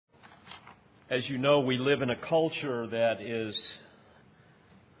As you know, we live in a culture that is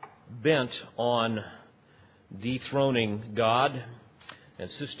bent on dethroning God and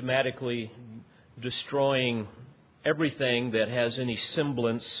systematically destroying everything that has any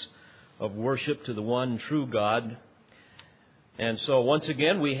semblance of worship to the one true God. And so once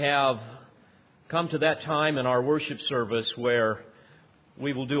again, we have come to that time in our worship service where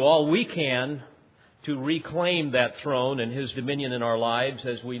we will do all we can to reclaim that throne and His dominion in our lives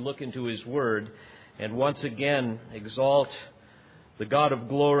as we look into His Word and once again exalt the God of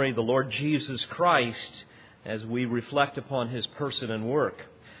glory, the Lord Jesus Christ, as we reflect upon His person and work.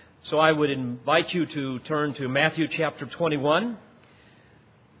 So I would invite you to turn to Matthew chapter 21.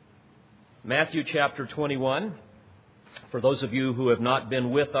 Matthew chapter 21. For those of you who have not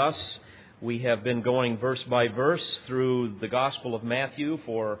been with us, we have been going verse by verse through the Gospel of Matthew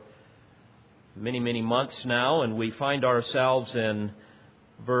for many months now, and we find ourselves in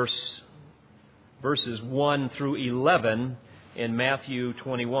verses 1 through 11 in Matthew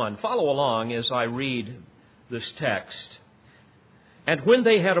 21. Follow along as I read this text. And when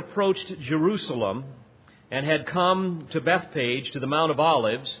they had approached Jerusalem and had come to Bethphage, to the Mount of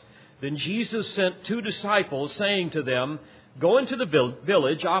Olives, then Jesus sent 2 disciples, saying to them, "Go into the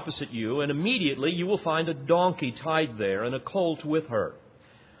village opposite you, and immediately you will find a donkey tied there and a colt with her.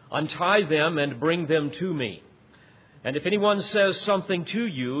 Untie them and bring them to me. And if anyone says something to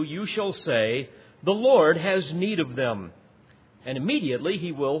you, you shall say, 'The Lord has need of them,' and immediately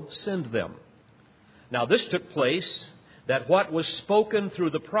He will send them." Now this took place that what was spoken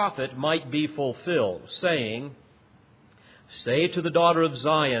through the prophet might be fulfilled, saying, "Say to the daughter of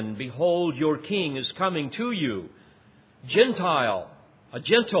Zion, Behold, your king is coming to you, gentle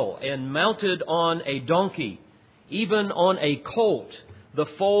and mounted on a donkey, even on a colt, the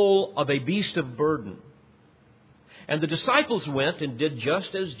foal of a beast of burden." And the disciples went and did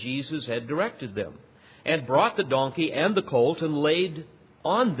just as Jesus had directed them, and brought the donkey and the colt and laid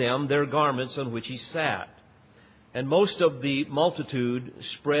on them their garments on which He sat. And most of the multitude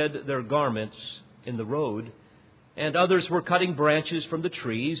spread their garments in the road, and others were cutting branches from the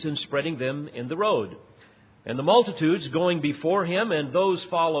trees and spreading them in the road. And the multitudes going before Him and those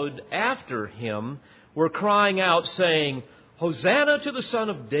followed after Him were crying out, saying, "Hosanna to the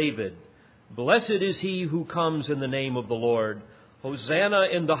Son of David! Blessed is He who comes in the name of the Lord! Hosanna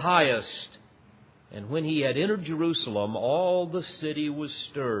in the highest!" And when He had entered Jerusalem, all the city was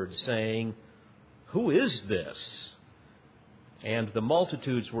stirred, saying, "Who is this?" And the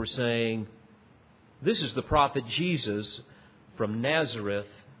multitudes were saying, "This is the prophet Jesus from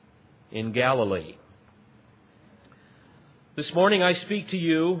Nazareth in Galilee." This morning I speak to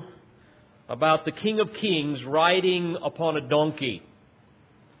you about the King of Kings riding upon a donkey.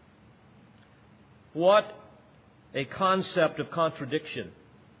 What a concept of contradiction.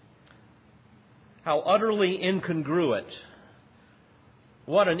 How utterly incongruent.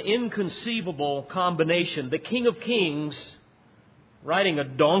 What an inconceivable combination. The King of Kings riding a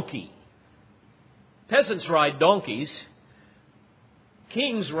donkey. Peasants ride donkeys.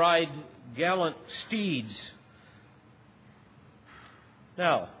 Kings ride gallant steeds.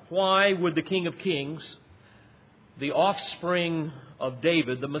 Now, why would the King of Kings, the offspring of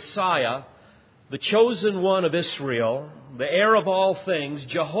David, the Messiah, the chosen one of Israel, the heir of all things,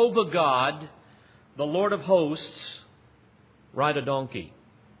 Jehovah God, the Lord of hosts, ride a donkey?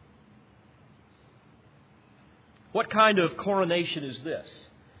 What kind of coronation is this?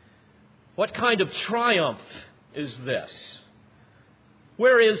 What kind of triumph is this?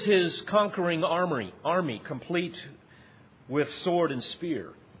 Where is His conquering army complete with sword and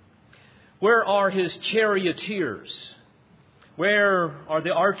spear? Where are His charioteers? Where are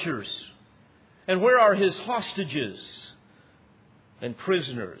the archers? And where are His hostages and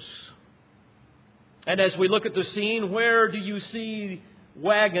prisoners? And as we look at the scene, where do you see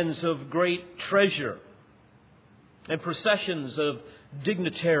wagons of great treasure and processions of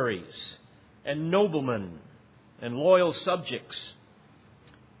dignitaries and noblemen and loyal subjects?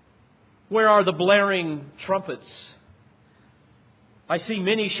 Where are the blaring trumpets? I see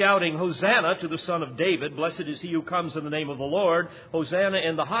many shouting, "Hosanna to the Son of David. Blessed is He who comes in the name of the Lord. Hosanna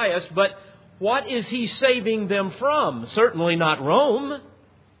in the highest." But what is He saving them from? Certainly not Rome.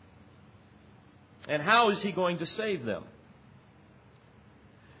 And how is He going to save them?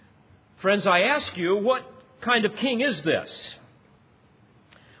 Friends, I ask you, what kind of king is this?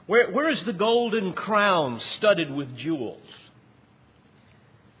 Where is the golden crown studded with jewels?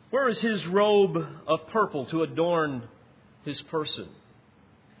 Where is His robe of purple to adorn His person?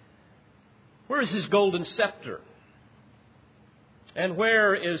 Where is His golden scepter? And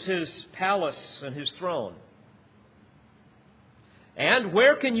where is His palace and His throne? And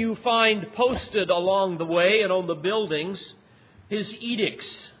where can you find posted along the way and on the buildings His edicts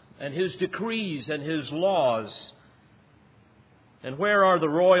and His decrees and His laws? And where are the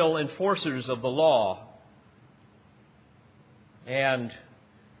royal enforcers of the law and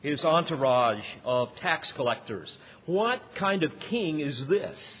His entourage of tax collectors? What kind of king is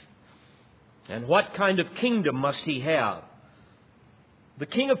this? And what kind of kingdom must He have? The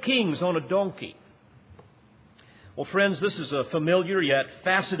King of Kings on a donkey. Well, friends, this is a familiar yet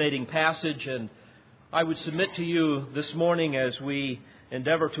fascinating passage, and I would submit to you this morning as we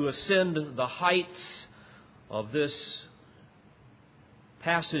endeavor to ascend the heights of this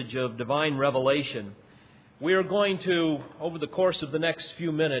passage of divine revelation, we are going to, over the course of the next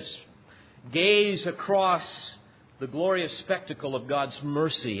few minutes, gaze across the glorious spectacle of God's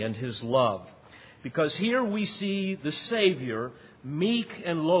mercy and His love. Because here we see the Savior, meek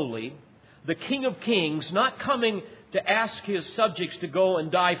and lowly, the King of Kings, not coming to ask His subjects to go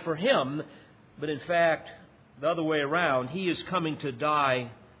and die for Him, but in fact, the other way around, He is coming to die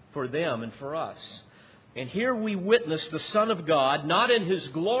for them and for us. And here we witness the Son of God, not in His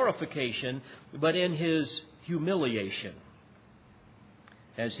glorification, but in His humiliation,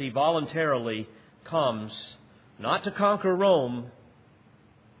 as He voluntarily comes, not to conquer Rome,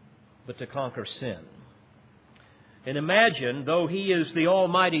 but to conquer sin. And imagine, though He is the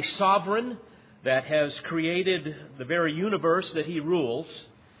Almighty Sovereign that has created the very universe that He rules,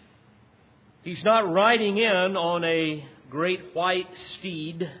 He's not riding in on a great white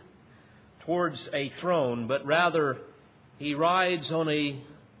steed towards a throne, but rather He rides on a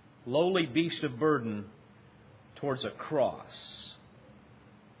lowly beast of burden towards a cross.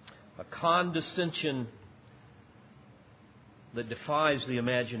 A condescension that defies the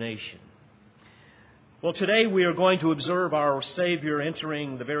imagination. Well, today we are going to observe our Savior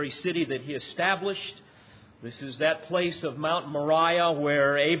entering the very city that He established. This is that place of Mount Moriah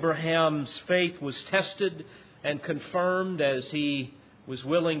where Abraham's faith was tested and confirmed as he was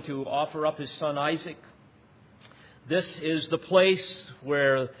willing to offer up his son Isaac. This is the place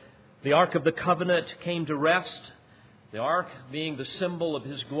where the Ark of the Covenant came to rest, the Ark being the symbol of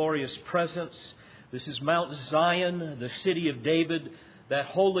His glorious presence. This is Mount Zion, the city of David, that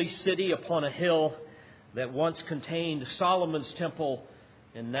holy city upon a hill that once contained Solomon's temple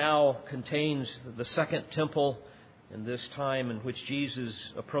and now contains the second temple in this time in which Jesus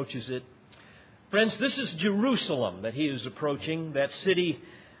approaches it. Friends, this is Jerusalem that He is approaching, that city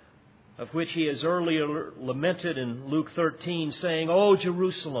of which He has earlier lamented in Luke 13, saying, "O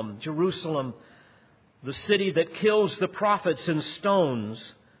Jerusalem, Jerusalem, the city that kills the prophets and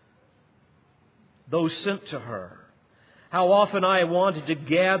stones those sent to her. How often I wanted to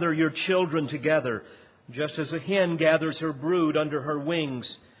gather your children together, just as a hen gathers her brood under her wings,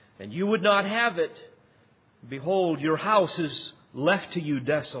 and you would not have it. Behold, your house is left to you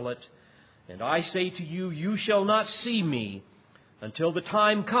desolate. And I say to you, you shall not see me until the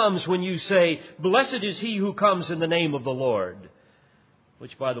time comes when you say, Blessed is he who comes in the name of the Lord."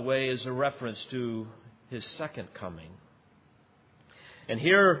 Which, by the way, is a reference to His second coming. And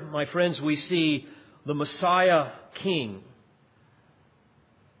here, my friends, we see the Messiah King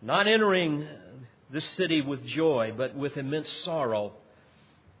not entering this city with joy, but with immense sorrow.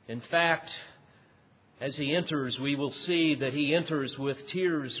 In fact, as He enters, we will see that He enters with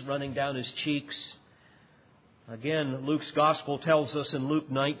tears running down His cheeks. Again, Luke's Gospel tells us in Luke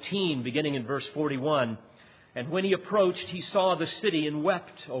 19, beginning in verse 41, "And when He approached, He saw the city and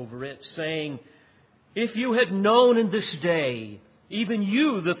wept over it, saying, If you had known in this day, even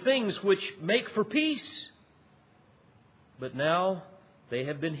you, the things which make for peace. But now they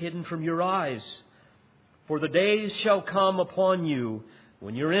have been hidden from your eyes. For the days shall come upon you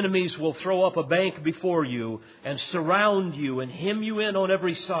when your enemies will throw up a bank before you and surround you and hem you in on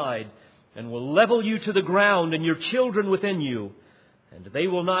every side and will level you to the ground and your children within you. And they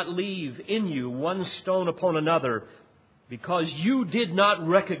will not leave in you one stone upon another, because you did not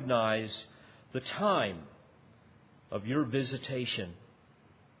recognize the time of your visitation."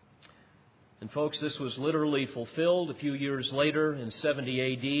 And folks, this was literally fulfilled a few years later in 70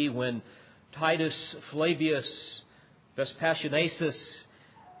 A.D. when Titus Flavius Vespasianus,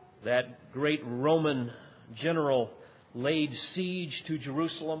 that great Roman general, laid siege to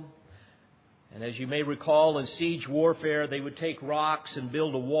Jerusalem. And as you may recall, in siege warfare, they would take rocks and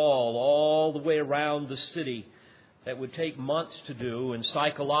build a wall all the way around the city. That would take months to do, and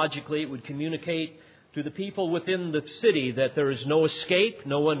psychologically it would communicate to the people within the city that there is no escape,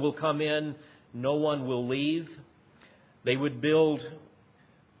 no one will come in, no one will leave. They would build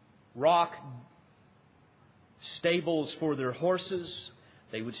rock stables for their horses.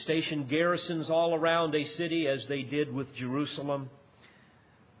 They would station garrisons all around a city as they did with Jerusalem.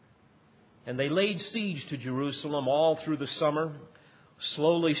 And they laid siege to Jerusalem all through the summer,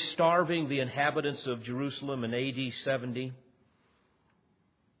 slowly starving the inhabitants of Jerusalem in AD 70.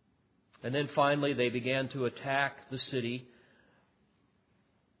 And then finally they began to attack the city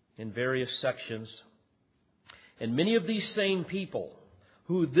in various sections. And many of these same people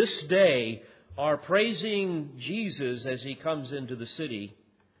who this day are praising Jesus as He comes into the city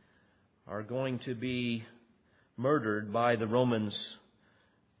are going to be murdered by the Romans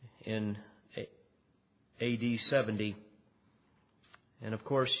in AD 70. And of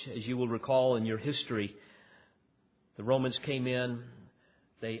course, as you will recall in your history, the Romans came in,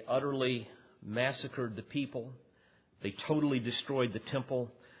 they utterly massacred the people, they totally destroyed the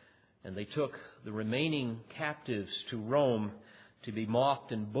temple, and they took the remaining captives to Rome to be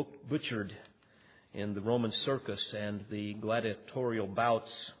mocked and butchered in the Roman circus and the gladiatorial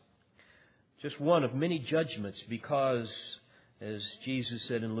bouts. Just one of many judgments because, as Jesus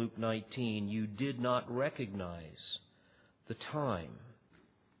said in Luke 19, you did not recognize the time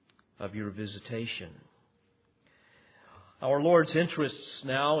of your visitation. Our Lord's entrance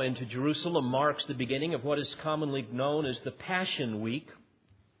now into Jerusalem marks the beginning of what is commonly known as the Passion Week,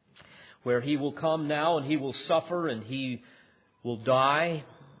 where He will come now and He will suffer and He will die,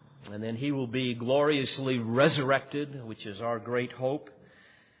 and then He will be gloriously resurrected, which is our great hope.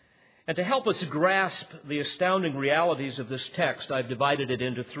 And to help us grasp the astounding realities of this text, I've divided it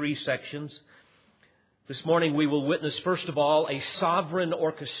into 3 sections. This morning we will witness, first of all, a sovereign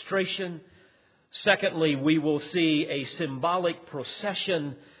orchestration. Secondly, we will see a symbolic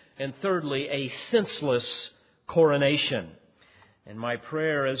procession. And thirdly, a senseless coronation. And my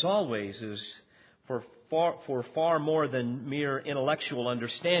prayer, as always, is for far more than mere intellectual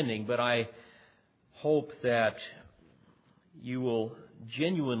understanding, but I hope that you will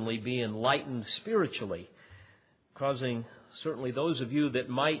genuinely be enlightened spiritually, causing certainly those of you that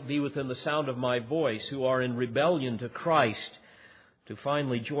might be within the sound of my voice who are in rebellion to Christ to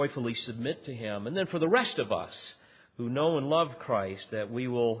finally joyfully submit to Him. And then for the rest of us who know and love Christ, that we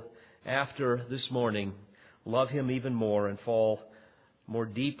will, after this morning, love Him even more and fall more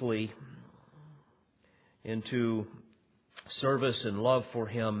deeply into service and love for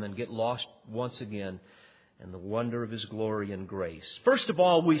Him and get lost once again in the wonder of His glory and grace. First of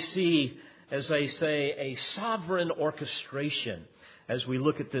all, we see, as I say, a sovereign orchestration as we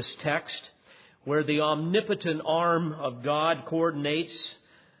look at this text, where the omnipotent arm of God coordinates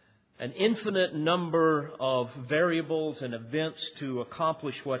an infinite number of variables and events to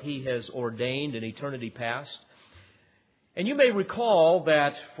accomplish what He has ordained in eternity past. And you may recall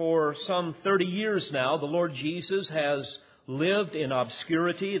that for some 30 years now, the Lord Jesus has lived in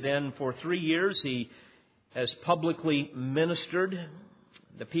obscurity. Then for 3 years, He has publicly ministered.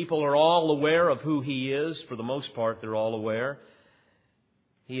 The people are all aware of who He is. For the most part, they're all aware.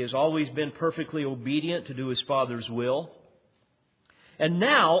 He has always been perfectly obedient to do His Father's will. And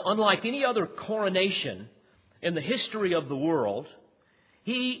now, unlike any other coronation in the history of the world,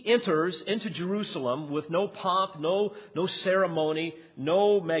 He enters into Jerusalem with no pomp, no ceremony,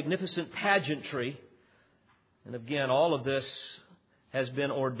 no magnificent pageantry. And again, all of this has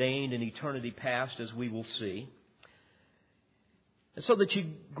been ordained in eternity past, as we will see. And so that you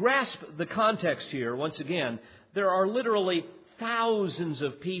grasp the context here, once again, there are literally thousands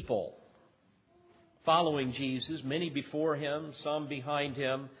of people following Jesus, many before Him, some behind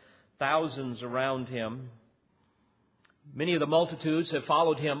Him, thousands around Him. Many of the multitudes have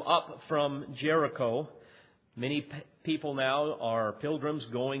followed Him up from Jericho. Many people now are pilgrims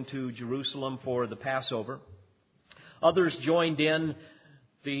going to Jerusalem for the Passover. Others joined in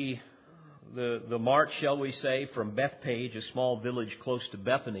the march, shall we say, from Bethpage, a small village close to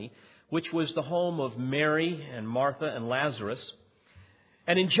Bethany, which was the home of Mary and Martha and Lazarus.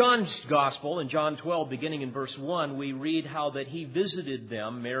 And in John's Gospel, in John 12, beginning in verse 1, we read how that He visited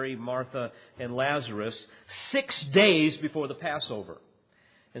them, Mary, Martha, and Lazarus, 6 days before the Passover.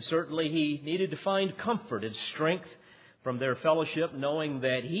 And certainly He needed to find comfort and strength from their fellowship, knowing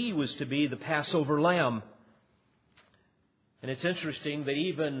that He was to be the Passover lamb. And it's interesting that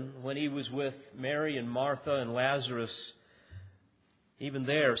even when He was with Mary and Martha and Lazarus, even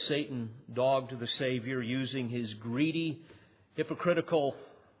there Satan dogged the Savior, using his greedy, hypocritical,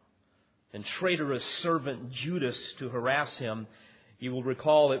 and traitorous servant Judas to harass Him. You will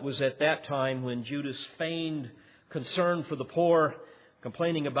recall it was at that time when Judas feigned concern for the poor,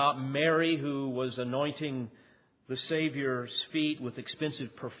 complaining about Mary, who was anointing the Savior's feet with expensive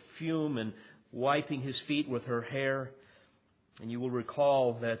perfume and wiping His feet with her hair. And you will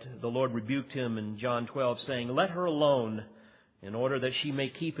recall that the Lord rebuked him in John 12, saying, "Let her alone, in order that she may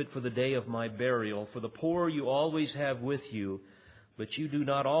keep it for the day of my burial. For the poor you always have with you, but you do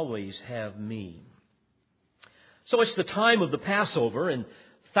not always have me." So it's the time of the Passover, and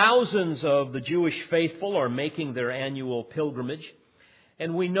thousands of the Jewish faithful are making their annual pilgrimage.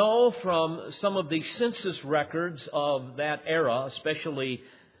 And we know from some of the census records of that era, especially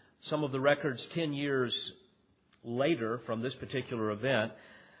some of the records 10 years later from this particular event,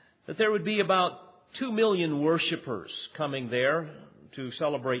 that there would be about 2 million worshipers coming there to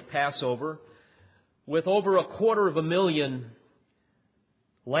celebrate Passover, with over 250,000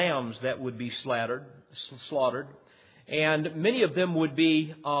 lambs that would be slaughtered, and many of them would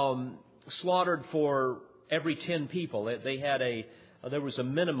be slaughtered for every 10 people. There was a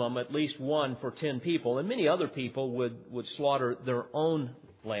minimum, at least one for 10 people, and many other people would slaughter their own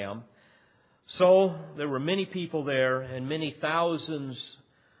lamb. So there were many people there, and many thousands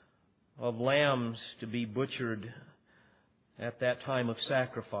of lambs to be butchered at that time of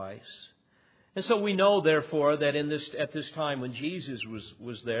sacrifice. And so we know, therefore, that at this time when Jesus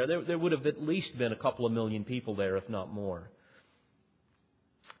was there would have at least been a couple of million people there, if not more.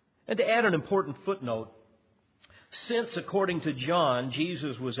 And to add an important footnote, since, according to John,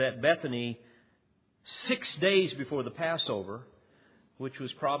 Jesus was at Bethany 6 days before the Passover, which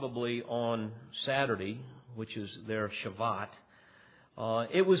was probably on Saturday, which is their Shabbat,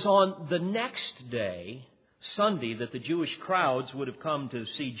 it was on the next day, Sunday, that the Jewish crowds would have come to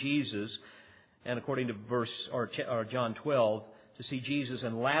see Jesus, and according to John 12, to see Jesus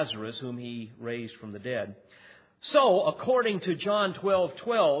and Lazarus, whom he raised from the dead. So, according to John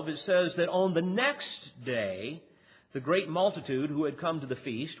 12:12, it says that on the next day, the great multitude who had come to the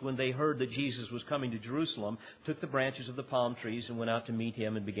feast, when they heard that Jesus was coming to Jerusalem, took the branches of the palm trees and went out to meet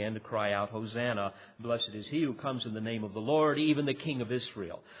him and began to cry out, "Hosanna, blessed is he who comes in the name of the Lord, even the King of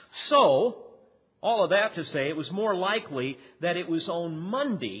Israel." So, all of that to say, it was more likely that it was on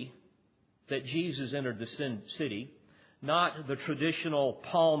Monday that Jesus entered the city, not the traditional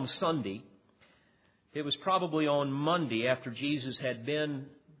Palm Sunday. It was probably on Monday, after Jesus had been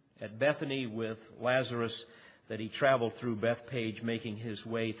at Bethany with Lazarus, that he traveled through Bethpage, making his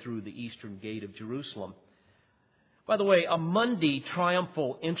way through the eastern gate of Jerusalem. By the way, a Monday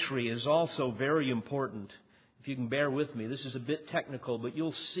triumphal entry is also very important. If you can bear with me, this is a bit technical, but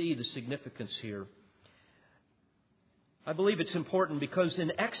you'll see the significance here. I believe it's important because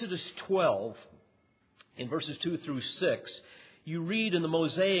in Exodus 12, in verses 2 through 6, you read in the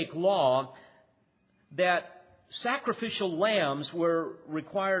Mosaic Law that sacrificial lambs were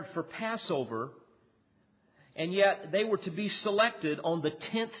required for Passover, and yet they were to be selected on the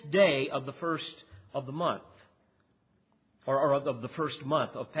 10th day of the first of the month, or of the first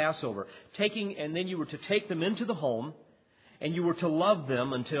month of Passover. And then you were to take them into the home, and you were to love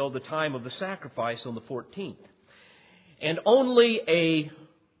them until the time of the sacrifice on the 14th. And only a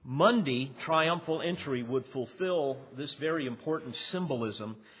Monday triumphal entry would fulfill this very important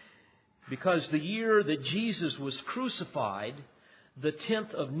symbolism, because the year that Jesus was crucified, the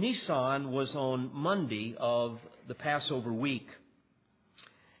 10th of Nisan, was on Monday of the Passover week.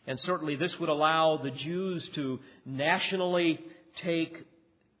 And certainly this would allow the Jews to nationally take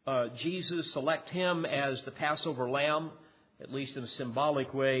Jesus, select him as the Passover lamb, at least in a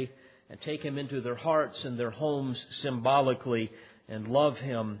symbolic way, and take him into their hearts and their homes symbolically, and love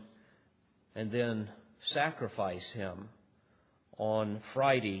him, and then sacrifice him on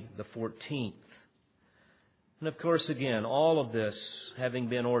Friday the 14th. And of course, again, all of this having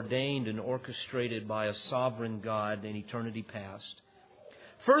been ordained and orchestrated by a sovereign God in eternity past.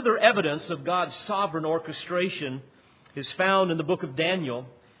 Further evidence of God's sovereign orchestration is found in the book of Daniel,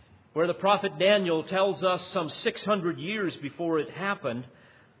 where the prophet Daniel tells us some 600 years before it happened,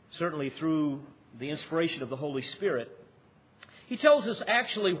 certainly through the inspiration of the Holy Spirit, he tells us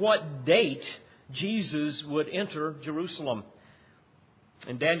actually what date Jesus would enter Jerusalem.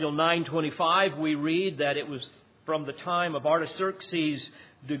 In Daniel 9:25, we read that it was from the time of Artaxerxes'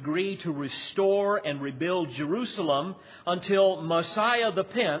 decree to restore and rebuild Jerusalem until Messiah the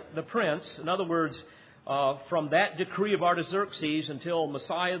Prince, in other words, from that decree of Artaxerxes until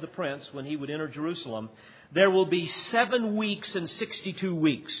Messiah the Prince, when he would enter Jerusalem, there will be 7 weeks and 62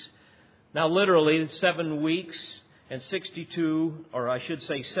 weeks. Now, literally, 7 weeks and 62, or I should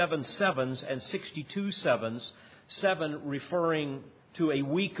say 7 sevens and 62 sevens, 7 referring to a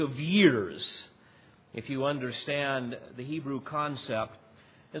week of years, if you understand the Hebrew concept.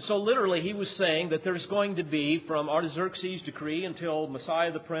 And so literally he was saying that there's going to be, from Artaxerxes' decree until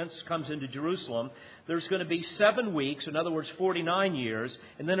Messiah the Prince comes into Jerusalem, there's going to be 7 weeks, in other words 49 years,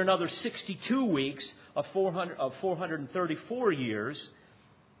 and then another 62 weeks of 434 years.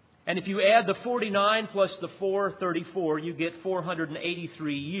 And if you add the 49 plus the 434, you get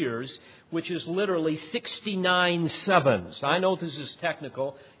 483 years, which is literally 69 sevens. I know this is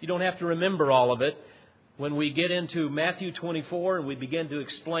technical. You don't have to remember all of it. When we get into Matthew 24 and we begin to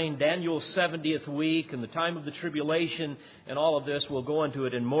explain Daniel's 70th week and the time of the tribulation and all of this, we'll go into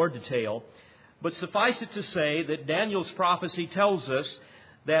it in more detail. But suffice it to say that Daniel's prophecy tells us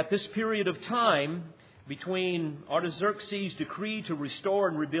that this period of time between Artaxerxes' decree to restore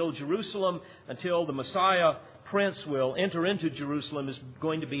and rebuild Jerusalem until the Messiah Prince will enter into Jerusalem is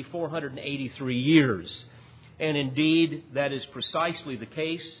going to be 483 years. And indeed, that is precisely the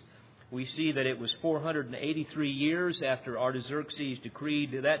case. We see that it was 483 years after Artaxerxes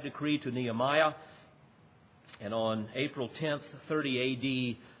decreed that decree to Nehemiah. And on April 10th, 30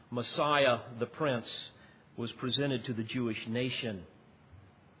 A.D., Messiah the Prince was presented to the Jewish nation.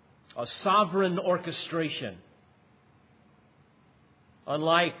 A sovereign orchestration.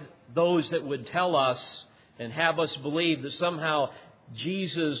 Unlike those that would tell us and have us believe that somehow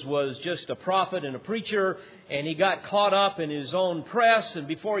Jesus was just a prophet and a preacher and he got caught up in his own press, and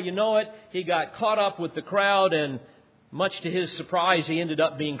before you know it, he got caught up with the crowd, and much to his surprise, he ended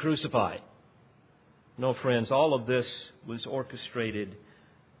up being crucified. No, friends, all of this was orchestrated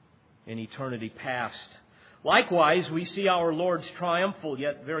in eternity past. Likewise, we see our Lord's triumphal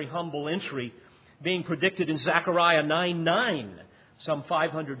yet very humble entry being predicted in Zechariah 9:9, some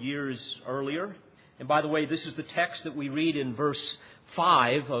 500 years earlier. And by the way, this is the text that we read in verse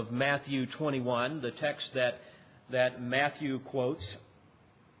 5 of Matthew 21, the text that Matthew quotes.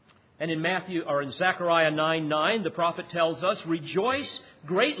 And in Zechariah 9:9, the prophet tells us, "Rejoice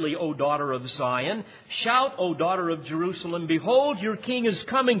greatly, O daughter of Zion. Shout, O daughter of Jerusalem. Behold, your king is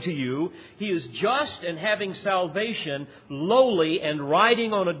coming to you. He is just and having salvation, lowly and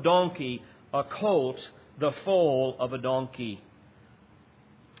riding on a donkey, a colt, the foal of a donkey."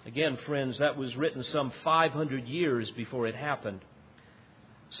 Again, friends, that was written some 500 years before it happened.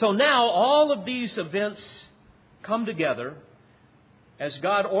 So now all of these events come together as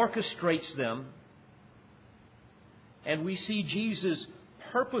God orchestrates them, and we see Jesus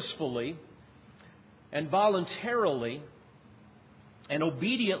purposefully and voluntarily and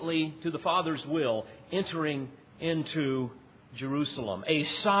obediently to the Father's will entering into Jerusalem, a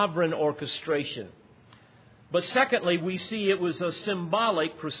sovereign orchestration. But secondly, we see it was a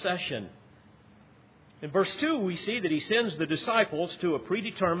symbolic procession. In verse 2, we see that he sends the disciples to a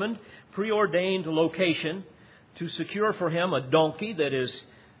predetermined, preordained location to secure for him a donkey that is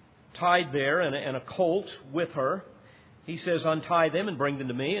tied there and a colt with her. He says, "Untie them and bring them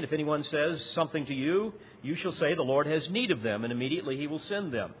to me. And if anyone says something to you, you shall say, 'The Lord has need of them,' and immediately he will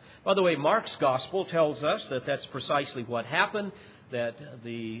send them." By the way, Mark's gospel tells us that that's precisely what happened, that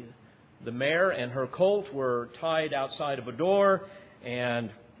the mare and her colt were tied outside of a door,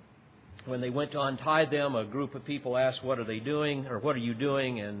 and when they went to untie them, a group of people asked, "What are they doing?" or "What are you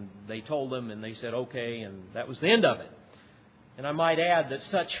doing?" And they told them, and they said, "Okay," and that was the end of it. And I might add that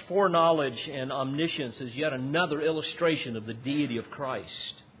such foreknowledge and omniscience is yet another illustration of the deity of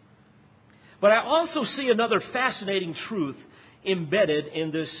Christ. But I also see another fascinating truth embedded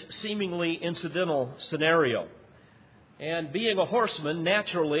in this seemingly incidental scenario. And being a horseman,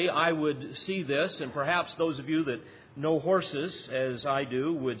 naturally, I would see this, and perhaps those of you that know horses, as I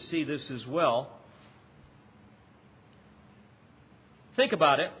do, would see this as well. Think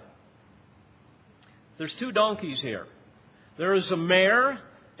about it. There's two donkeys here. There is a mare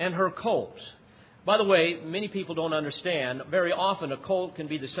and her colt. By the way, many people don't understand, very often a colt can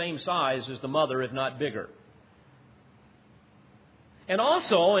be the same size as the mother, if not bigger. And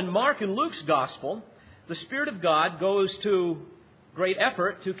also, in Mark and Luke's gospel, the Spirit of God goes to great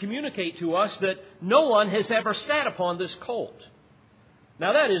effort to communicate to us that no one has ever sat upon this colt.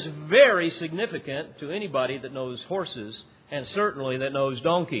 Now that is very significant to anybody that knows horses, and certainly that knows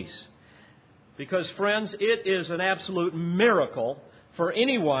donkeys. Because, friends, it is an absolute miracle for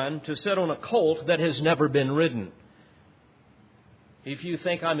anyone to sit on a colt that has never been ridden. If you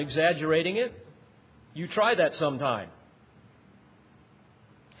think I'm exaggerating it, you try that sometime.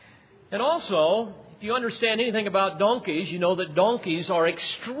 And also, if you understand anything about donkeys, you know that donkeys are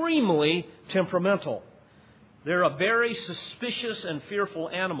extremely temperamental. They're a very suspicious and fearful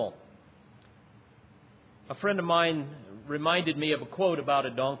animal. A friend of mine reminded me of a quote about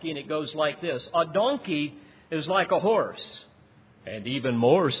a donkey, and it goes like this: "A donkey is like a horse, and even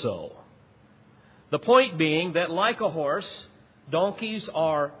more so." The point being that, like a horse, donkeys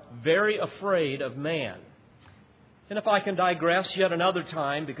are very afraid of man. And if I can digress yet another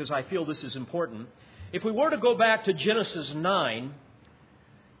time, because I feel this is important, if we were to go back to Genesis 9,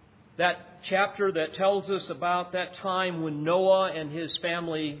 that chapter that tells us about that time when Noah and his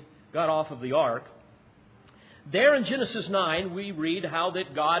family got off of the ark. There in Genesis 9, we read how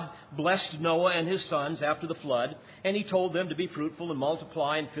that God blessed Noah and his sons after the flood, and He told them to be fruitful and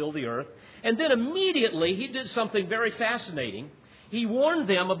multiply and fill the earth. And then immediately He did something very fascinating. He warned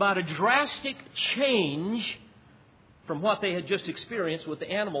them about a drastic change from what they had just experienced with the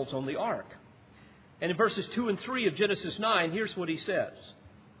animals on the ark. And in verses 2 and 3 of Genesis 9, here's what He says.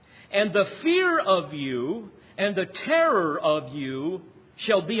 And the fear of you and the terror of you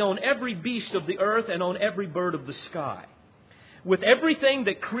shall be on every beast of the earth and on every bird of the sky, with everything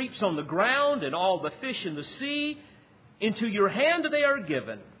that creeps on the ground and all the fish in the sea. Into your hand they are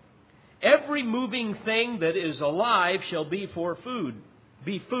given. Every moving thing that is alive shall be for food,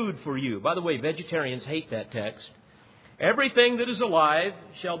 be food for you. By the way, vegetarians hate that text. Everything that is alive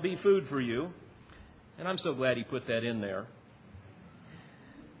shall be food for you. And I'm so glad He put that in there.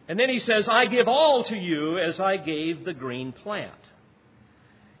 And then He says, I give all to you as I gave the green plant.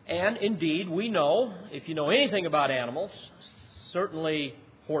 And indeed, we know, if you know anything about animals, certainly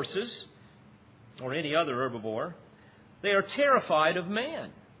horses or any other herbivore, they are terrified of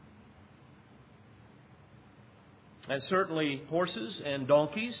man. And certainly horses and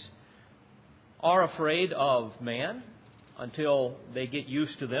donkeys are afraid of man until they get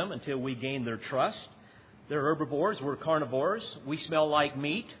used to them, until we gain their trust. They're herbivores, we're carnivores. We smell like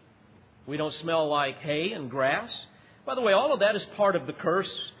meat. We don't smell like hay and grass. By the way, all of that is part of the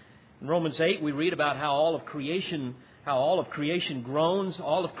curse. In Romans 8, we read about how all of creation groans.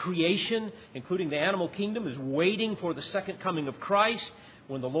 All of creation, including the animal kingdom, is waiting for the second coming of Christ,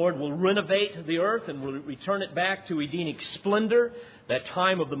 when the Lord will renovate the earth and will return it back to Edenic splendor, that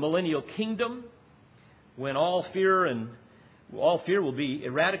time of the millennial kingdom, when all fear will be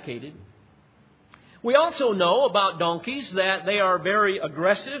eradicated. We also know about donkeys that they are very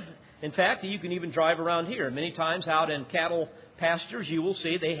aggressive. In fact, you can even drive around here. Many times out in cattle pastures, you will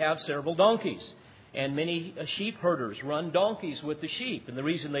see they have several donkeys. And many sheep herders run donkeys with the sheep. And the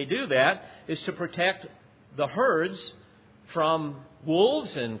reason they do that is to protect the herds from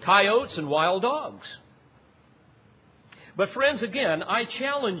wolves and coyotes and wild dogs. But friends, again, I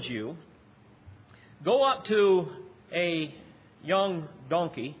challenge you, go up to a young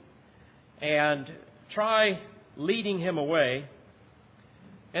donkey and try leading him away.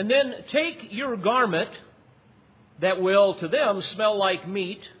 And then take your garment that will, to them, smell like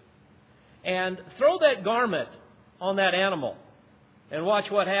meat, and throw that garment on that animal and watch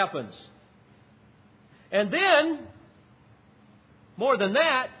what happens. And then, more than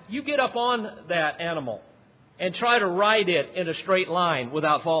that, you get up on that animal and try to ride it in a straight line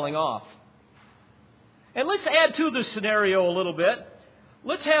without falling off. And let's add to the scenario a little bit.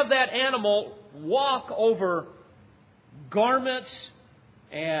 Let's have that animal walk over garments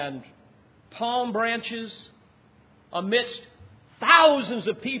and palm branches amidst thousands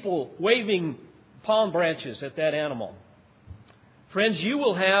of people waving palm branches at that animal. Friends, you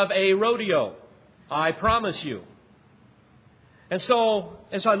will have a rodeo. I promise you. And so,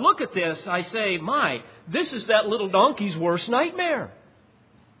 as I look at this, I say, this is that little donkey's worst nightmare.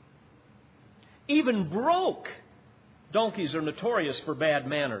 Even broke donkeys are notorious for bad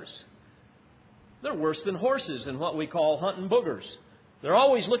manners. They're worse than horses in what we call hunting boogers. They're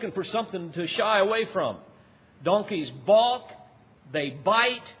always looking for something to shy away from. Donkeys balk, they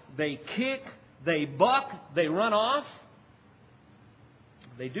bite, they kick, they buck, they run off.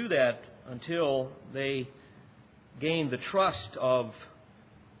 They do that until they gain the trust of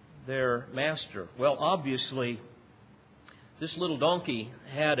their master. Well, obviously, this little donkey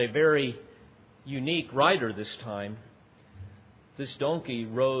had a very unique rider this time. This donkey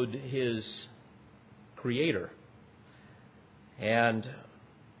rode his Creator. And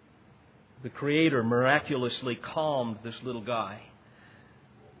the Creator miraculously calmed this little guy.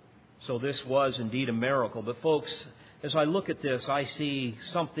 So this was indeed a miracle. But folks, as I look at this, I see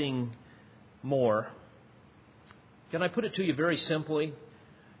something more. Can I put it to you very simply?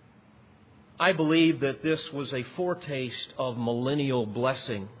 I believe that this was a foretaste of millennial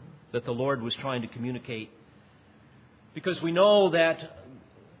blessing that the Lord was trying to communicate. Because we know that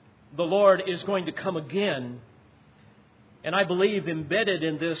the Lord is going to come again. And I believe embedded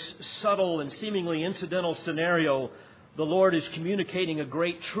in this subtle and seemingly incidental scenario, the Lord is communicating a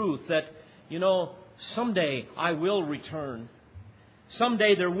great truth that, someday I will return.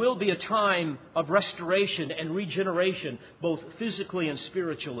 Someday there will be a time of restoration and regeneration, both physically and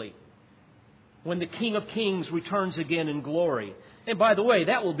spiritually, when the King of Kings returns again in glory. And by the way,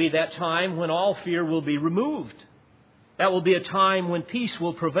 that will be that time when all fear will be removed. That will be a time when peace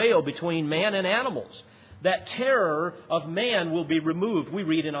will prevail between man and animals. That terror of man will be removed. We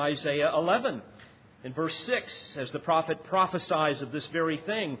read in Isaiah 11, in verse 6, as the prophet prophesies of this very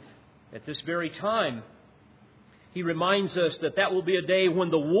thing, At this very time, He reminds us that that will be a day when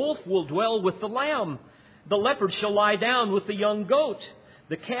the wolf will dwell with the lamb. The leopard shall lie down with the young goat,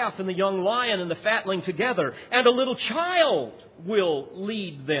 the calf and the young lion and the fatling together, and a little child will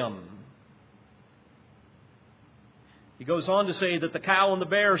lead them. He goes on to say that the cow and the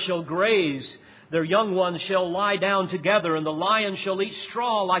bear shall graze, their young ones shall lie down together, and the lion shall eat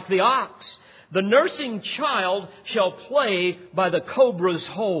straw like the ox. The nursing child shall play by the cobra's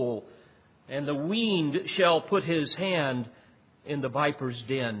hole, and the weaned shall put his hand in the viper's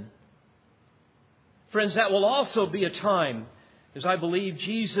den. Friends, that will also be a time, as I believe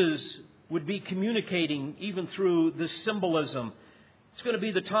Jesus would be communicating even through this symbolism. It's going to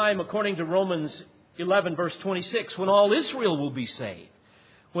be the time, according to Romans 11, verse 26, when all Israel will be saved,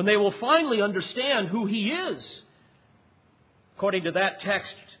 when they will finally understand who He is. According to that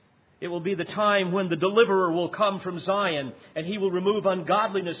text, it will be the time when the deliverer will come from Zion, and He will remove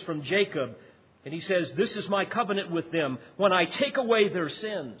ungodliness from Jacob. And He says, "This is my covenant with them when I take away their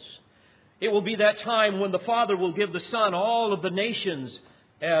sins." It will be that time when the Father will give the Son all of the nations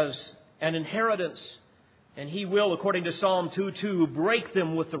as an inheritance. And He will, according to Psalm 2:2, break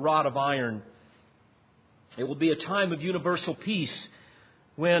them with the rod of iron. It will be a time of universal peace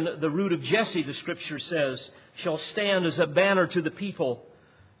when the root of Jesse, the Scripture says, shall stand as a banner to the people.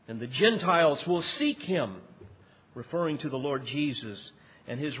 And the Gentiles will seek Him, referring to the Lord Jesus,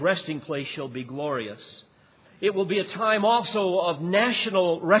 and His resting place shall be glorious. It will be a time also of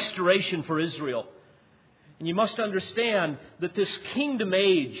national restoration for Israel. And you must understand that this kingdom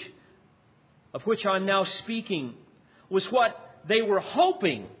age of which I'm now speaking was what they were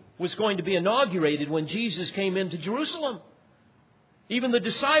hoping was going to be inaugurated when Jesus came into Jerusalem. Even the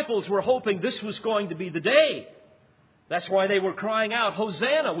disciples were hoping this was going to be the day. That's why they were crying out,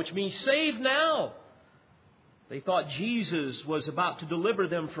 "Hosanna," which means save now. They thought Jesus was about to deliver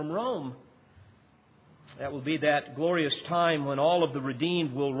them from Rome. That will be that glorious time when all of the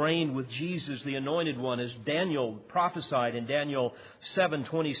redeemed will reign with Jesus, the Anointed One, as Daniel prophesied in Daniel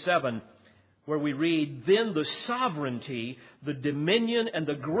 7:27, where we read, "Then the sovereignty, the dominion, and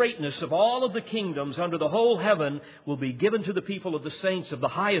the greatness of all of the kingdoms under the whole heaven will be given to the people of the saints of the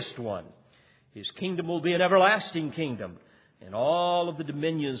highest one. His kingdom will be an everlasting kingdom, and all of the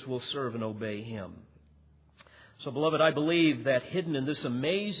dominions will serve and obey Him." So, beloved, I believe that hidden in this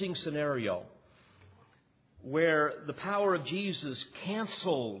amazing scenario, where the power of Jesus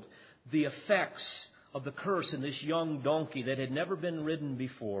canceled the effects of the curse in this young donkey that had never been ridden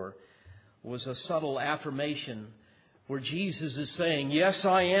before, was a subtle affirmation where Jesus is saying, "Yes,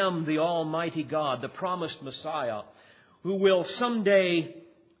 I am the Almighty God, the promised Messiah, who will someday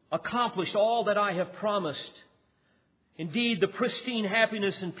accomplish all that I have promised. Indeed, the pristine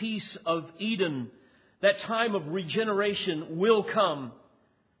happiness and peace of Eden, that time of regeneration, will come.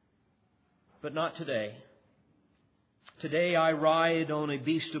 But not today. Today I ride on a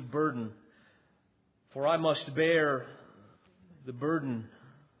beast of burden, for I must bear the burden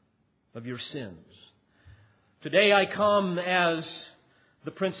of your sins. Today I come as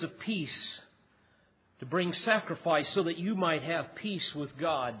the Prince of Peace to bring sacrifice so that you might have peace with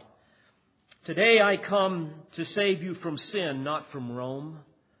God. Today I come to save you from sin, not from Rome.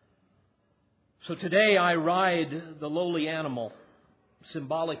 So today I ride the lowly animal,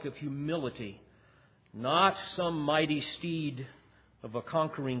 symbolic of humility, not some mighty steed of a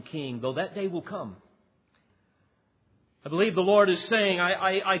conquering king, though that day will come. I believe the Lord is saying,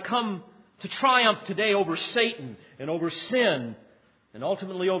 I come to triumph today over Satan and over sin and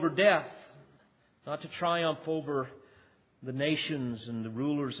ultimately over death, not to triumph over the nations and the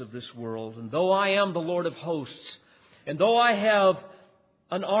rulers of this world. And though I am the Lord of hosts, and though I have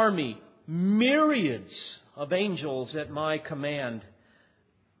an army, myriads of angels at my command,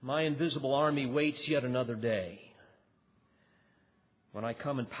 my invisible army waits yet another day when I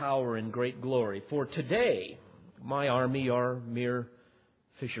come in power and great glory. For today, my army are mere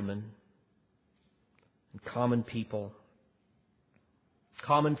fishermen and common people,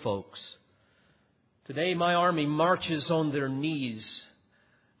 common folks. Today, my army marches on their knees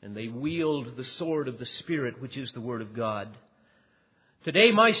and they wield the sword of the Spirit, which is the Word of God.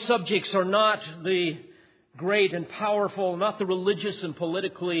 Today, my subjects are not the great and powerful, not the religious and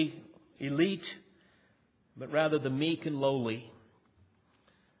politically elite, but rather the meek and lowly.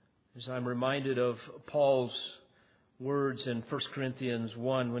 As I'm reminded of Paul's words in 1 Corinthians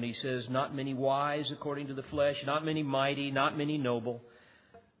 1 when he says, "Not many wise according to the flesh, not many mighty, not many noble."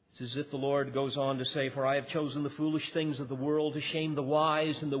 It's as if the Lord goes on to say, "For I have chosen the foolish things of the world to shame the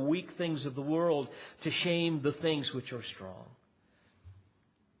wise, and the weak things of the world to shame the things which are strong."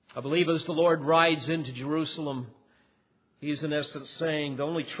 I believe as the Lord rides into Jerusalem, He is in essence saying, the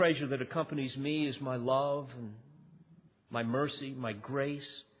only treasure that accompanies me is my love and my mercy, my grace.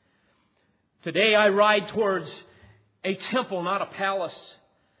 Today I ride towards a temple, not a palace.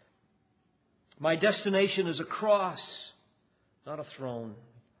 My destination is a cross, not a throne.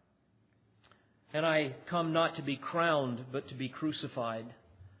 And I come not to be crowned, but to be crucified.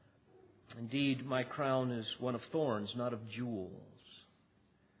 Indeed, my crown is one of thorns, not of jewels.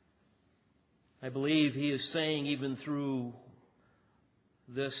 I believe he is saying, even through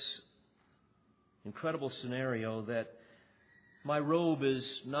this incredible scenario, that my robe is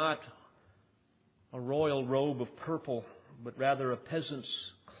not a royal robe of purple, but rather a peasant's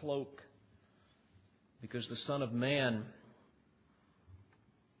cloak. Because the Son of Man,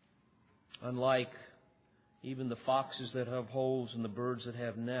 unlike even the foxes that have holes and the birds that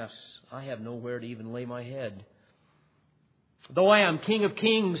have nests, I have nowhere to even lay my head. Though I am King of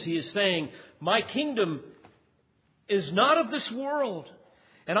Kings, he is saying, my kingdom is not of this world.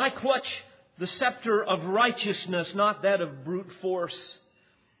 And I clutch the scepter of righteousness, not that of brute force.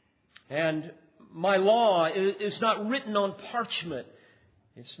 And my law is not written on parchment.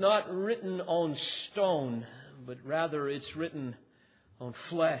 It's not written on stone, but rather it's written on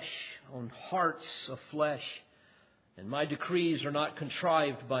flesh, on hearts of flesh. And my decrees are not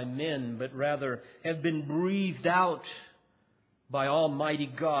contrived by men, but rather have been breathed out by Almighty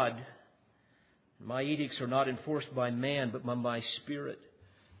God. My edicts are not enforced by man, but by my Spirit.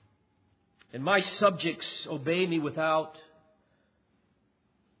 And my subjects obey me without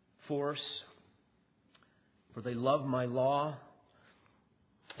force, for they love my law,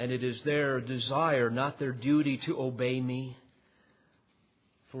 and it is their desire, not their duty, to obey me.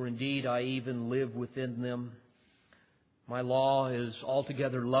 For indeed I even live within them. My law is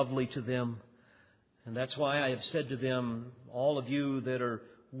altogether lovely to them. And that's why I have said to them, all of you that are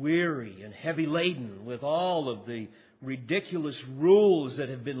weary and heavy laden with all of the ridiculous rules that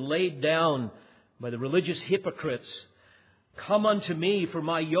have been laid down by the religious hypocrites, come unto me, for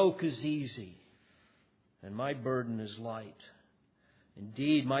my yoke is easy and my burden is light.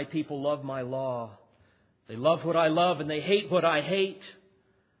 Indeed, my people love my law. They love what I love and they hate what I hate.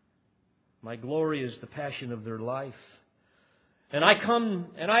 My glory is the passion of their life. And I come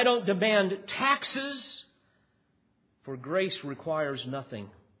and I don't demand taxes, for grace requires nothing.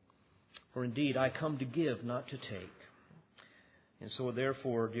 For indeed, I come to give, not to take. And so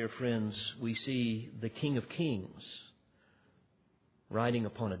therefore, dear friends, we see the King of Kings riding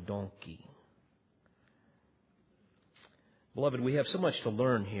upon a donkey. Beloved, we have so much to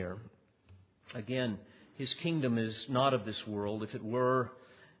learn here. Again, His kingdom is not of this world. If it were,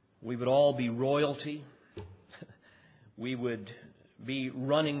 we would all be royalty. We would be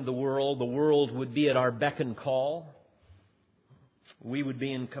running the world. The world would be at our beck and call. We would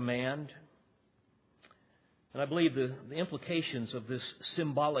be in command. And I believe the implications of this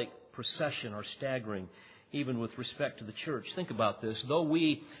symbolic procession are staggering, even with respect to the church. Think about this. Though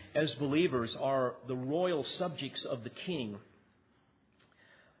we, as believers, are the royal subjects of the King,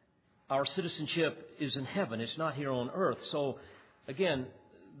 our citizenship is in heaven. It's not here on earth. So, again,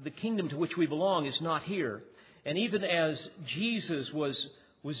 the kingdom to which we belong is not here. And even as Jesus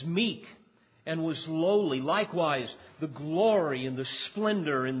was meek and was lowly, likewise, the glory and the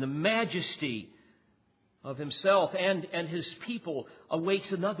splendor and the majesty of Himself and His people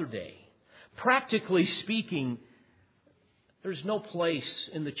awaits another day. Practically speaking, there's no place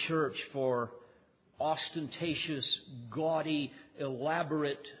in the church for ostentatious, gaudy,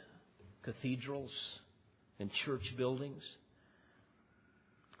 elaborate cathedrals and church buildings,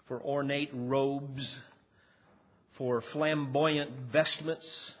 for ornate robes, for flamboyant vestments.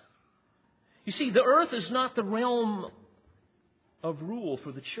 You see, the earth is not the realm of rule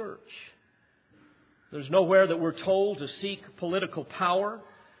for the church. There's nowhere that we're told to seek political power.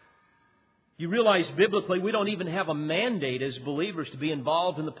 You realize biblically we don't even have a mandate as believers to be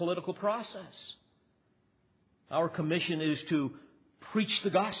involved in the political process. Our commission is to preach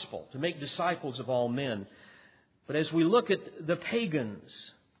the gospel, to make disciples of all men. But as we look at the pagans,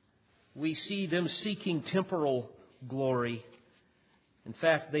 we see them seeking temporal glory. In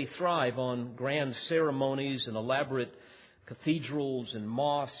fact, they thrive on grand ceremonies and elaborate cathedrals and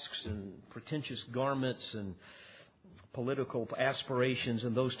mosques and pretentious garments and political aspirations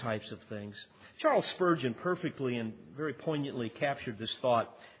and those types of things. Charles Spurgeon perfectly and very poignantly captured this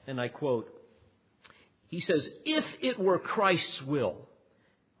thought, and I quote, he says, "If it were Christ's will,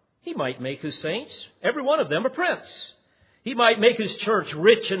 He might make His saints, every one of them, a prince. He might make His church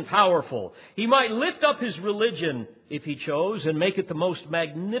rich and powerful. He might lift up His religion, if He chose, and make it the most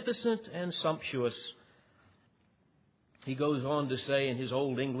magnificent and sumptuous." He goes on to say in his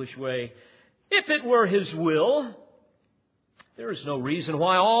old English way, "If it were His will, There is no reason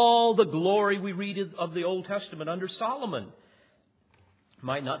why all the glory we read of the Old Testament under Solomon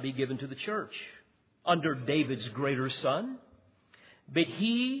might not be given to the church under David's greater son. But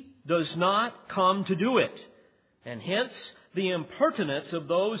he does not come to do it. And hence the impertinence of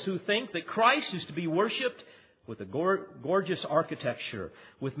those who think that Christ is to be worshipped with a gorgeous architecture,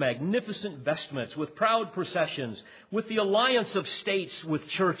 with magnificent vestments, with proud processions, with the alliance of states with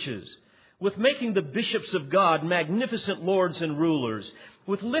churches, with making the bishops of God magnificent lords and rulers,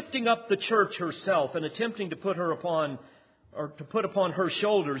 with lifting up the church herself and attempting to put upon her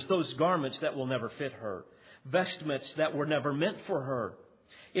shoulders those garments that will never fit her, vestments that were never meant for her.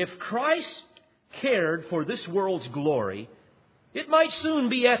 If Christ cared for this world's glory, it might soon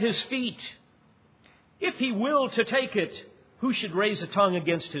be at His feet. If He willed to take it, who should raise a tongue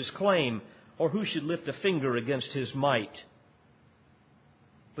against His claim, or who should lift a finger against His might?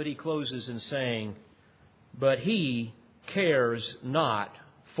 But He closes in saying, but He cares not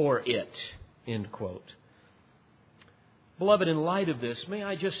for it. End quote. Beloved, in light of this, may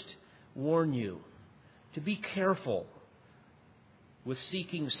I just warn you to be careful with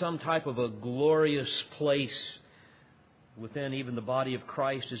seeking some type of a glorious place within even the body of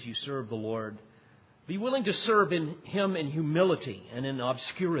Christ as you serve the Lord. Be willing to serve Him in humility and in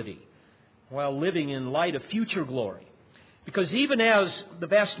obscurity while living in light of future glory. Because even as the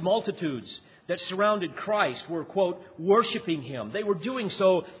vast multitudes that surrounded Christ were, quote, worshiping Him, they were doing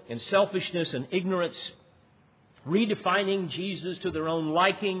so in selfishness and ignorance, redefining Jesus to their own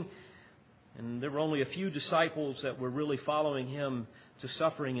liking. And there were only a few disciples that were really following Him to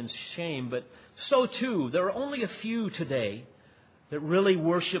suffering and shame. But so too, there are only a few today that really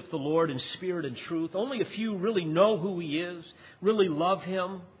worship the Lord in spirit and truth. Only a few really know who He is, really love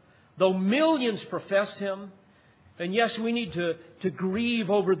Him, though millions profess Him. And yes, we need to grieve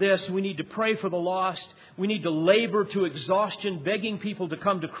over this. We need to pray for the lost. We need to labor to exhaustion, begging people to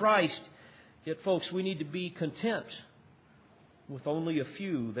come to Christ. Yet, folks, we need to be content with only a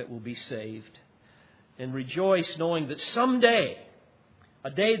few that will be saved. And rejoice knowing that someday, a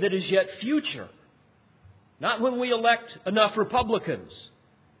day that is yet future, not when we elect enough Republicans,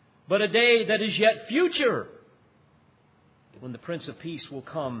 but a day that is yet future, when the Prince of Peace will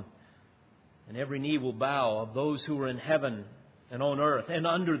come and every knee will bow of those who are in heaven and on earth and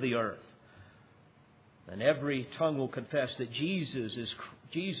under the earth. And every tongue will confess that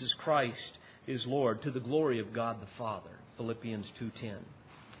Jesus Christ is Lord, to the glory of God the Father. Philippians 2:10.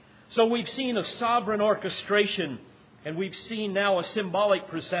 So we've seen a sovereign orchestration, and we've seen now a symbolic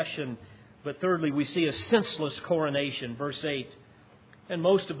procession. But thirdly, we see a senseless coronation. Verse 8. And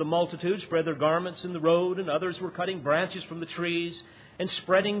most of the multitude spread their garments in the road, and others were cutting branches from the trees and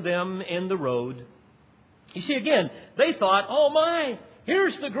spreading them in the road. You see, again, they thought, oh my,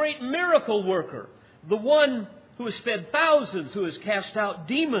 here's the great miracle worker, the one who has fed thousands, who has cast out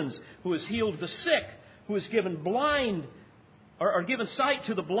demons, who has healed the sick, who has given given sight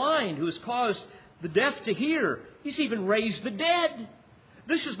to the blind, who has caused the deaf to hear. He's even raised the dead.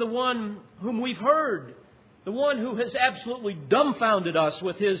 This is the one whom we've heard, the one who has absolutely dumbfounded us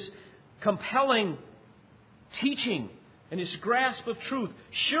with His compelling teaching and His grasp of truth.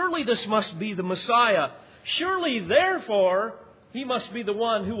 Surely this must be the Messiah. Surely, therefore, He must be the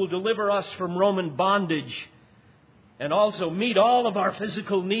one who will deliver us from Roman bondage and also meet all of our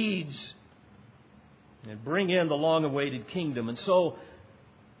physical needs and bring in the long-awaited kingdom. And so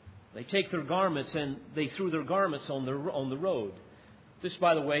they take their garments and they threw their garments on the road. This,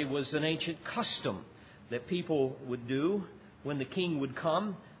 by the way, was an ancient custom that people would do when the king would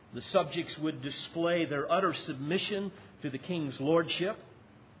come. The subjects would display their utter submission to the king's lordship.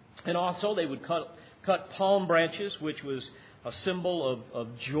 And also they would cut palm branches, which was a symbol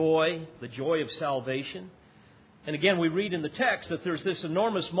of joy, the joy of salvation. And again, we read in the text that there's this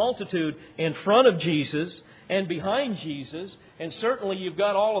enormous multitude in front of Jesus and behind Jesus. And certainly you've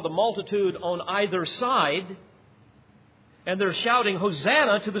got all of the multitude on either side. And they're shouting,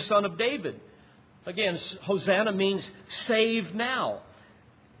 Hosanna to the Son of David. Again, Hosanna means save now.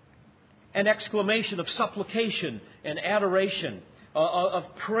 An exclamation of supplication and adoration,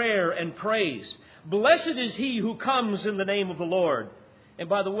 of prayer and praise. Blessed is he who comes in the name of the Lord. And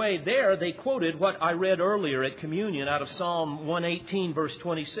by the way, there they quoted what I read earlier at communion out of Psalm 118, verse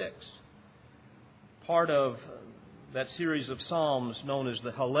 26. Part of that series of psalms known as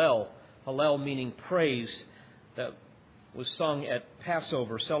the Hallel. Hallel meaning praise, that was sung at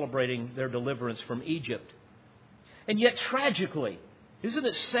Passover, celebrating their deliverance from Egypt. And yet tragically, isn't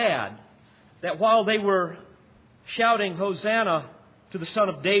it sad that while they were shouting, Hosanna to the Son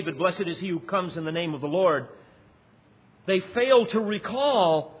of David, blessed is he who comes in the name of the Lord, they failed to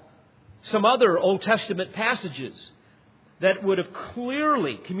recall some other Old Testament passages that would have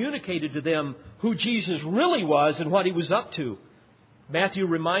clearly communicated to them who Jesus really was and what He was up to. Matthew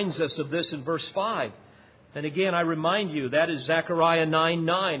reminds us of this in verse 5. And again, I remind you, that is Zechariah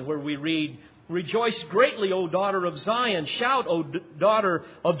 9:9, where we read, "Rejoice greatly, O daughter of Zion. Shout, O daughter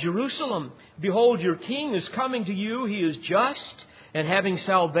of Jerusalem. Behold, your king is coming to you. He is just and having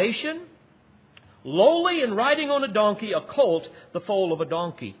salvation, lowly and riding on a donkey, a colt, the foal of a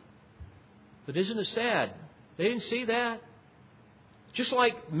donkey." But isn't it sad? They didn't see that. Just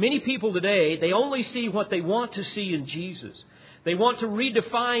like many people today, they only see what they want to see in Jesus. They want to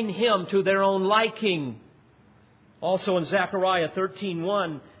redefine Him to their own liking. Also in Zechariah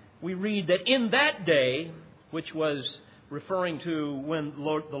 13:1, we read that in that day, which was referring to when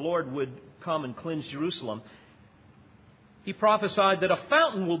the Lord would come and cleanse Jerusalem, He prophesied that a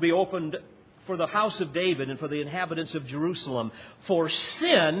fountain will be opened for the house of David and for the inhabitants of Jerusalem for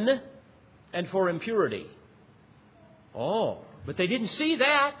sin and for impurity. Oh, but they didn't see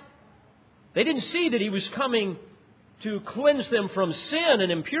that. They didn't see that He was coming to cleanse them from sin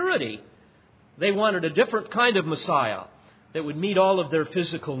and impurity. They wanted a different kind of Messiah that would meet all of their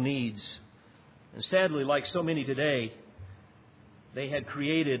physical needs. And sadly, like so many today, they had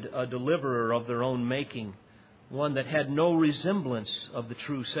created a deliverer of their own making, one that had no resemblance of the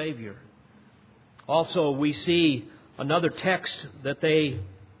true Savior. Also, we see another text that they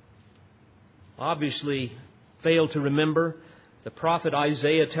obviously failed to remember. The prophet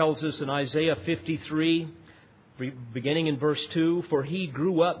Isaiah tells us in Isaiah 53, beginning in verse 2, "For he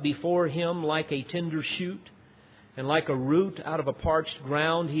grew up before him like a tender shoot, and like a root out of a parched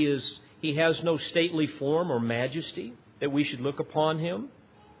ground. He has no stately form or majesty that we should look upon him,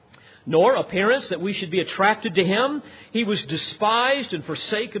 nor appearance that we should be attracted to him. He was despised and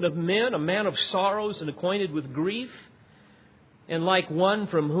forsaken of men, a man of sorrows and acquainted with grief, and like one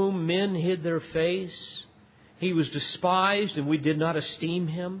from whom men hid their face. He was despised, and we did not esteem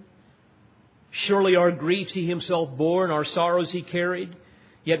him. Surely our griefs He Himself bore, and our sorrows He carried.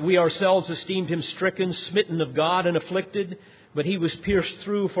 Yet we ourselves esteemed Him stricken, smitten of God, and afflicted. But He was pierced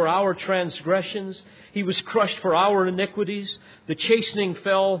through for our transgressions. He was crushed for our iniquities. The chastening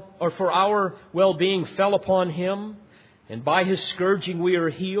for our well-being fell upon Him. And by His scourging we are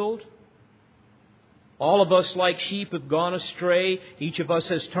healed. All of us like sheep have gone astray. Each of us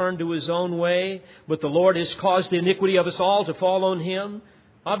has turned to his own way. But the Lord has caused the iniquity of us all to fall on Him."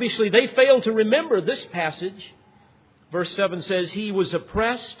 Obviously, they failed to remember this passage. Verse 7 says, "He was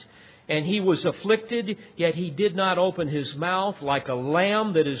oppressed and He was afflicted, yet He did not open His mouth, like a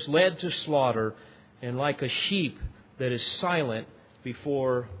lamb that is led to slaughter, and like a sheep that is silent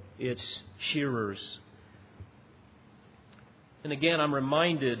before its shearers." And again, I'm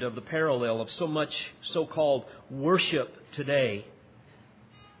reminded of the parallel of so much so-called worship today.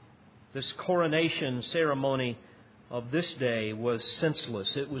 This coronation ceremony of this day was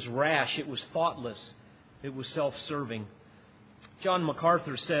senseless. It was rash. It was thoughtless. It was self-serving. John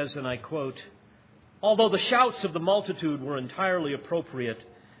MacArthur says, and I quote, "Although the shouts of the multitude were entirely appropriate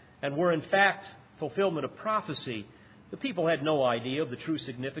and were in fact fulfillment of prophecy, the people had no idea of the true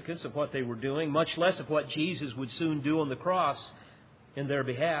significance of what they were doing, much less of what Jesus would soon do on the cross in their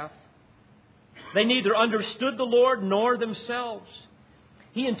behalf. They neither understood the Lord nor themselves.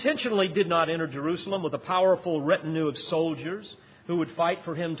 He intentionally did not enter Jerusalem with a powerful retinue of soldiers who would fight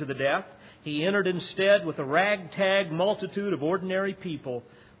for Him to the death. He entered instead with a ragtag multitude of ordinary people,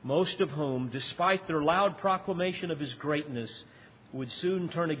 most of whom, despite their loud proclamation of His greatness, would soon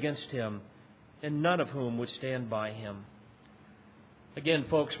turn against Him, and none of whom would stand by Him." Again,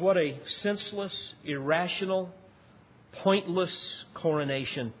 folks, what a senseless, irrational, pointless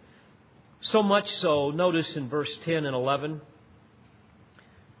coronation. So much so, notice in verse 10 and 11,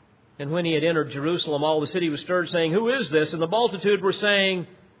 "And when He had entered Jerusalem, all the city was stirred, saying, 'Who is this?' And the multitude were saying,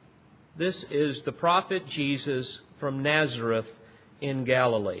 'This is the prophet Jesus from Nazareth in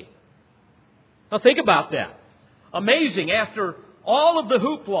Galilee.'" Now think about that. Amazing. After all of the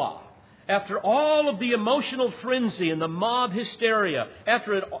hoopla, after all of the emotional frenzy and the mob hysteria,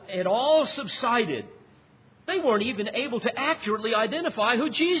 after it had all subsided, they weren't even able to accurately identify who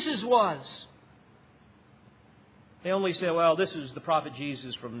Jesus was. They only say, "Well, this is the prophet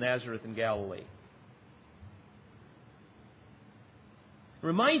Jesus from Nazareth in Galilee." It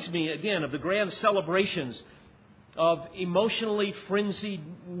reminds me again of the grand celebrations of emotionally frenzied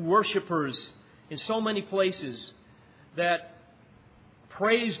worshipers in so many places that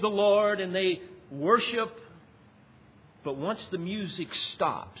praise the Lord and they worship, but once the music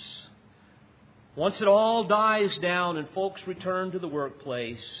stops, once it all dies down and folks return to the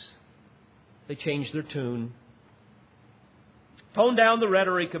workplace, they change their tune, tone down the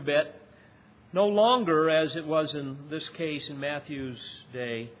rhetoric a bit, No longer, as it was in this case in Matthew's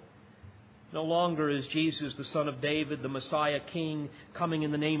day, no longer is Jesus the Son of David, the Messiah King, coming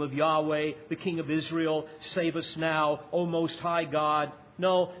in the name of Yahweh, the King of Israel. Save us now, O Most High God.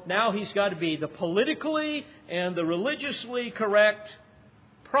 No, now He's got to be the politically and the religiously correct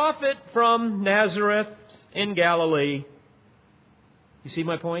prophet from Nazareth in Galilee. You see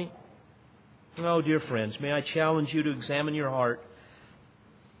my point? Oh, dear friends, may I challenge you to examine your heart.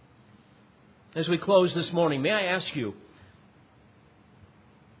 As we close this morning, may I ask you,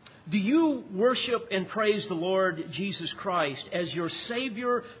 do you worship and praise the Lord Jesus Christ as your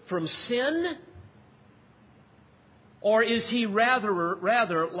Savior from sin? Or is He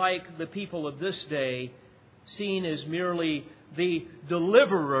rather like the people of this day, seen as merely the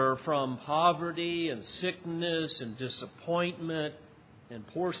deliverer from poverty and sickness and disappointment and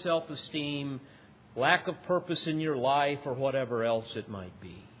poor self-esteem, lack of purpose in your life, or whatever else it might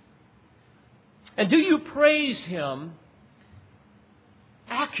be? And do you praise Him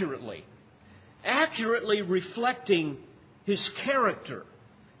accurately reflecting His character,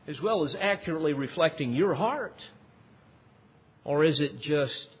 as well as accurately reflecting your heart? Or is it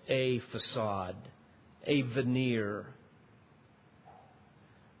just a facade, a veneer?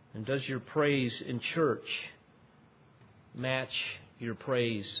 And does your praise in church match your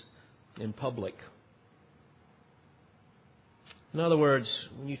praise in public? In other words,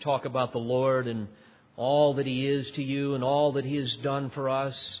 when you talk about the Lord and all that He is to you and all that He has done for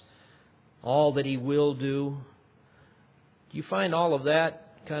us, all that He will do, do you find all of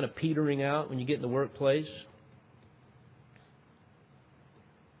that kind of petering out when you get in the workplace?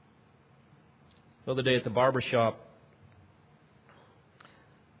 The other day at the barber shop,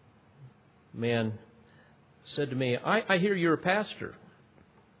 a man said to me, I hear you're a pastor.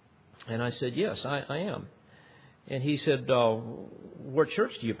 And I said, yes, I am. And he said, what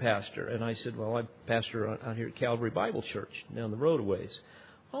church do you pastor? And I said, well, I pastor out here at Calvary Bible Church down the road a ways.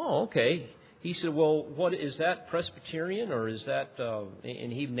 Oh, okay. He said, well, what is that, Presbyterian, or is that,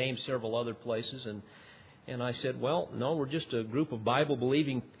 and he named several other places. And I said, well, no, we're just a group of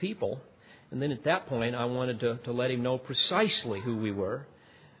Bible-believing people. And then at that point, I wanted to let him know precisely who we were.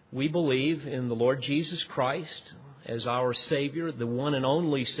 We believe in the Lord Jesus Christ as our Savior, the one and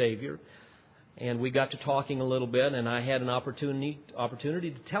only Savior. And we got to talking a little bit, and I had an opportunity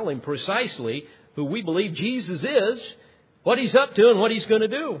to tell him precisely who we believe Jesus is, what He's up to, and what He's going to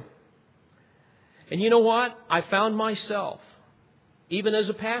do. And you know what? I found myself, even as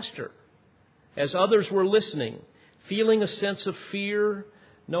a pastor, as others were listening, feeling a sense of fear,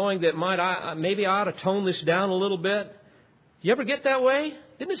 knowing that maybe I ought to tone this down a little bit. You ever get that way?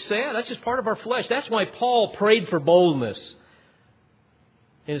 Isn't it sad? That's just part of our flesh. That's why Paul prayed for boldness.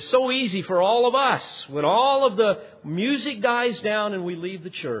 And it's so easy for all of us, when all of the music dies down and we leave the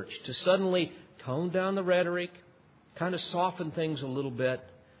church, to suddenly tone down the rhetoric, kind of soften things a little bit.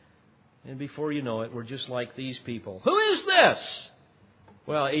 And before you know it, we're just like these people. Who is this?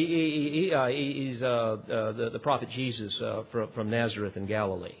 Well, he's the prophet Jesus from Nazareth in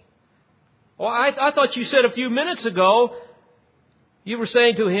Galilee. Well, I thought you said a few minutes ago, you were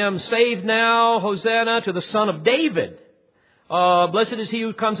saying to him, save now, Hosanna to the Son of David. Blessed is He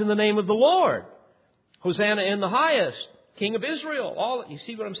who comes in the name of the Lord. Hosanna in the highest, King of Israel. You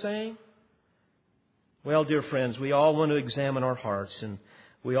see what I'm saying? Well, dear friends, we all want to examine our hearts, and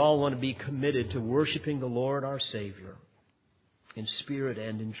we all want to be committed to worshiping the Lord our Savior in spirit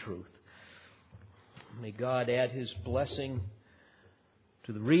and in truth. May God add His blessing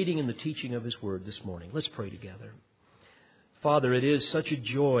to the reading and the teaching of His Word this morning. Let's pray together. Father, it is such a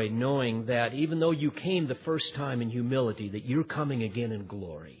joy knowing that even though you came the first time in humility, that you're coming again in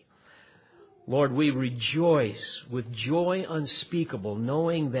glory. Lord, we rejoice with joy unspeakable,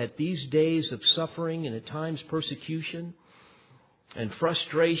 knowing that these days of suffering and at times persecution and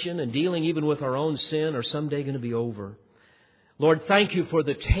frustration and dealing even with our own sin are someday going to be over. Lord, thank you for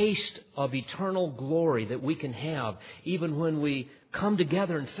the taste of eternal glory that we can have even when we come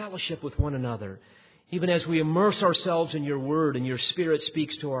together in fellowship with one another. Even as we immerse ourselves in your Word and your Spirit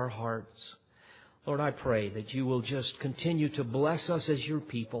speaks to our hearts. Lord, I pray that you will just continue to bless us as your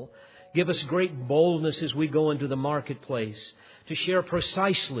people. Give us great boldness as we go into the marketplace to share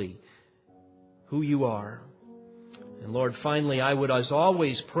precisely who you are. And Lord, finally, I would as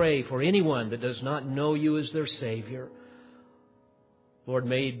always pray for anyone that does not know you as their Savior. Lord,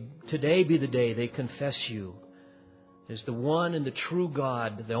 may today be the day they confess you as the one and the true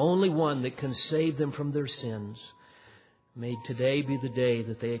God, the only one that can save them from their sins. May today be the day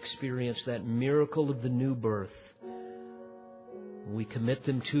that they experience that miracle of the new birth. We commit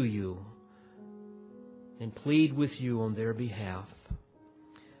them to you and plead with you on their behalf.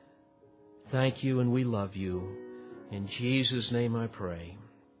 thank you and we love you. In Jesus' name I pray.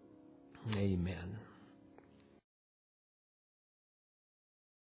 Amen.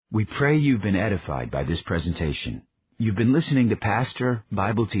 We pray you've been edified by this presentation. You've been listening to pastor,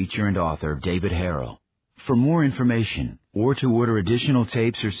 Bible teacher, and author David Harrell. For more information or to order additional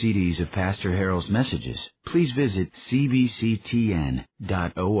tapes or CDs of Pastor Harrell's messages, please visit cbctn.org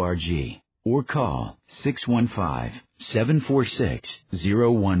or call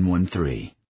 615-746-0113.